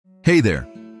Hey there!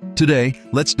 Today,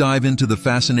 let's dive into the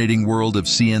fascinating world of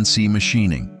CNC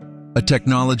machining, a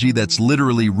technology that's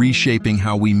literally reshaping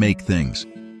how we make things.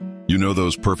 You know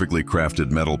those perfectly crafted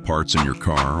metal parts in your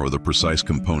car or the precise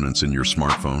components in your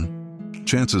smartphone?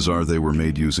 Chances are they were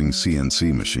made using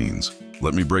CNC machines.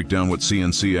 Let me break down what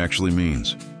CNC actually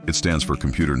means. It stands for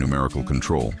computer numerical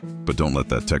control, but don't let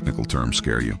that technical term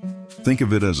scare you. Think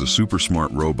of it as a super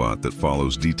smart robot that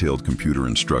follows detailed computer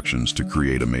instructions to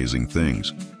create amazing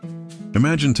things.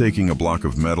 Imagine taking a block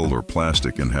of metal or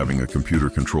plastic and having a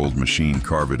computer-controlled machine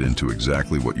carve it into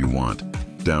exactly what you want,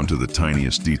 down to the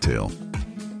tiniest detail.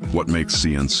 What makes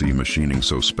CNC machining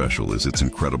so special is its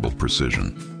incredible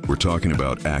precision. We're talking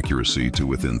about accuracy to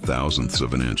within thousandths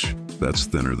of an inch. That's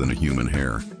thinner than a human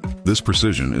hair. This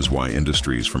precision is why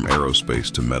industries from aerospace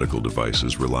to medical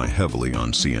devices rely heavily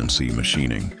on CNC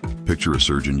machining. Picture a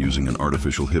surgeon using an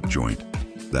artificial hip joint.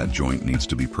 That joint needs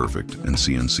to be perfect, and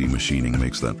CNC machining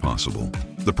makes that possible.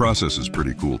 The process is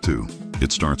pretty cool too.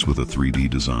 It starts with a 3D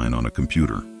design on a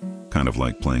computer, kind of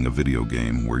like playing a video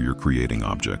game where you're creating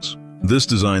objects. This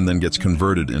design then gets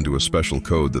converted into a special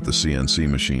code that the CNC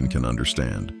machine can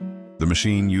understand. The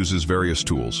machine uses various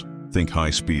tools, think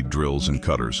high-speed drills and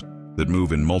cutters, that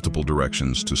move in multiple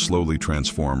directions to slowly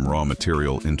transform raw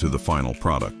material into the final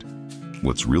product.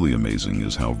 What's really amazing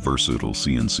is how versatile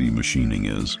CNC machining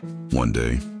is. One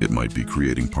day, it might be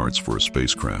creating parts for a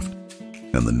spacecraft,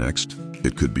 and the next,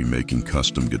 it could be making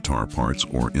custom guitar parts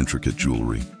or intricate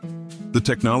jewelry. The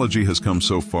technology has come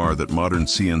so far that modern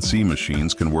CNC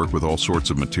machines can work with all sorts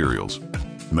of materials: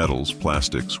 metals,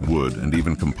 plastics, wood, and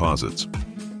even composites.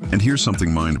 And here's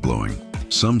something mind-blowing.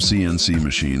 Some CNC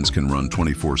machines can run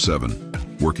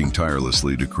 24/7, working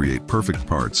tirelessly to create perfect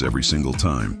parts every single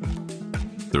time.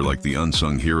 They're like the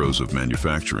unsung heroes of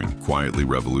manufacturing, quietly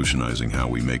revolutionizing how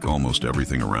we make almost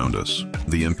everything around us.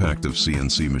 The impact of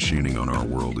CNC machining on our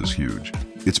world is huge.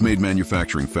 It's made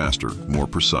manufacturing faster, more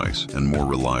precise, and more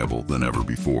reliable than ever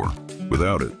before.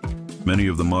 Without it, many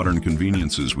of the modern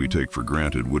conveniences we take for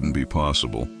granted wouldn't be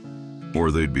possible,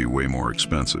 or they'd be way more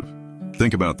expensive.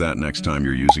 Think about that next time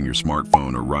you're using your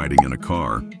smartphone or riding in a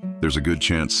car. There's a good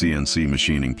chance CNC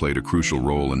machining played a crucial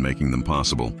role in making them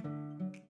possible.